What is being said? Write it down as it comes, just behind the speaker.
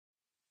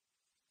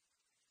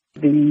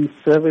The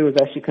survey was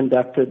actually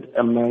conducted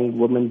among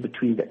women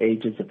between the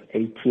ages of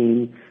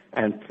 18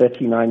 and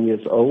 39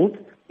 years old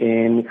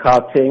in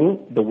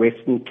Gauteng, the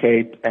Western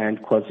Cape,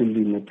 and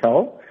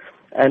KwaZulu-Natal.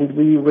 And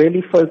we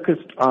really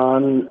focused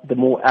on the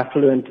more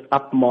affluent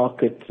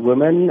upmarket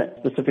women,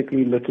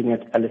 specifically looking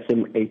at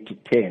LSM 8 to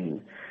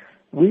 10.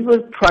 We were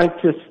trying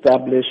to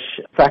establish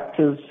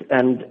factors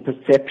and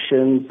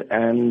perceptions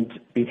and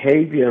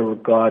behavior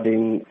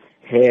regarding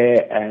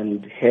hair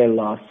and hair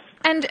loss.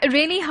 And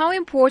really, how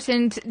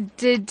important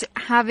did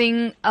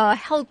having a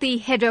healthy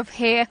head of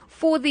hair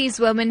for these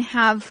women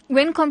have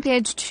when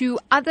compared to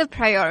other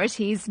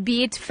priorities,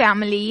 be it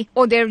family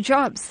or their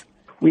jobs?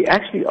 We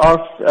actually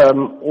asked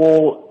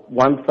all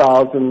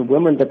 1,000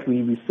 women that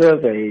we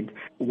surveyed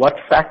what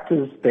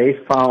factors they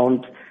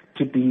found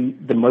to be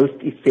the most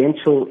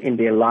essential in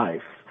their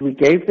life. We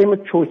gave them a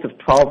choice of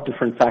 12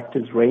 different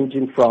factors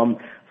ranging from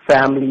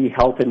family,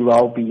 health and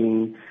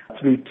well-being,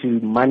 through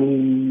to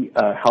money,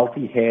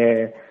 healthy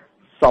hair,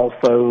 cell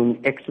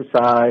phone,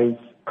 exercise,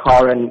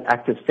 car and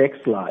active sex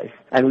life.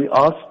 And we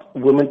asked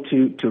women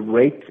to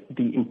rate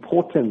the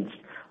importance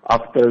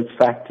of those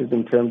factors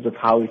in terms of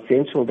how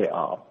essential they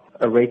are.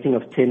 A rating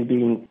of 10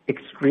 being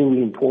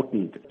extremely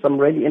important. Some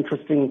really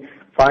interesting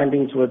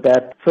findings were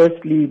that,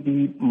 firstly,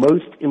 the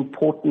most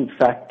important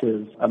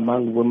factors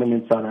among women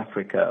in South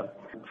Africa,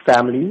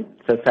 family.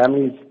 So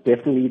family is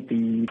definitely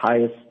the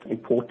highest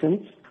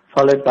importance,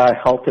 followed by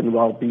health and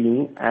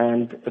well-being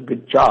and a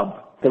good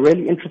job. The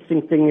really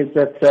interesting thing is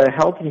that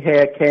healthy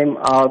hair came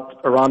out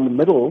around the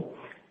middle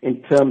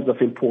in terms of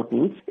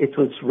importance. It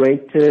was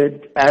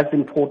rated as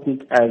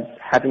important as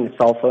having a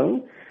cell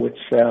phone, which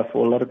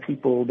for a lot of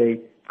people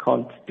they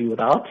can't do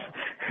without,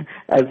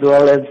 as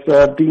well as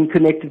being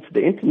connected to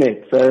the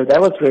internet. So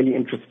that was really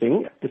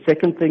interesting. The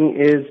second thing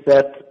is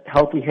that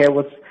healthy hair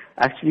was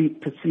actually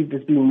perceived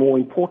as being more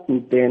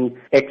important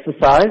than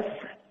exercise,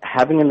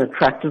 having an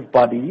attractive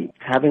body,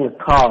 having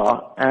a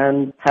car,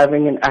 and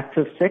having an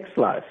active sex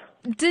life.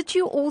 Did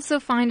you also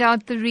find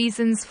out the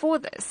reasons for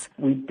this?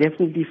 We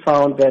definitely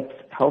found that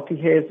healthy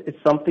hair is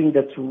something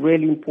that's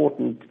really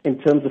important in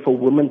terms of a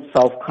woman's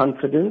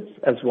self-confidence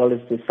as well as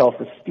their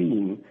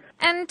self-esteem.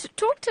 And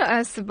talk to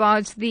us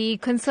about the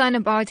concern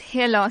about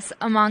hair loss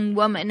among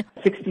women.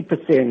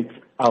 60%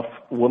 of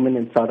women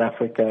in South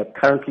Africa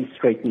currently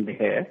straighten their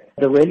hair.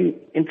 The really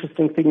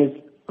interesting thing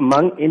is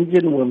among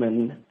Indian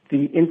women,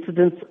 the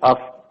incidence of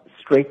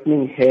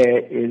straightening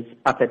hair is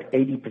up at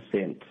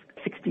 80%.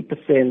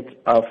 60%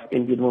 of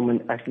Indian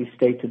women actually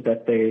stated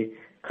that they're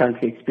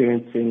currently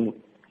experiencing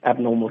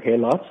abnormal hair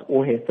loss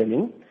or hair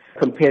thinning,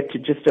 compared to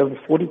just over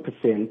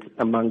 40%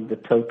 among the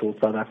total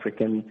South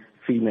African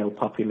female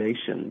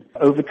population.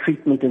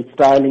 Overtreatment and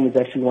styling is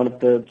actually one of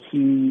the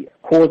key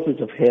causes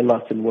of hair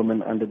loss in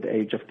women under the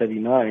age of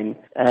 39.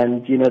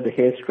 And, the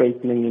hair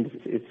straightening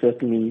is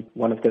certainly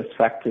one of those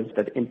factors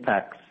that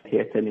impacts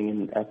hair thinning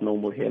and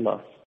abnormal hair loss.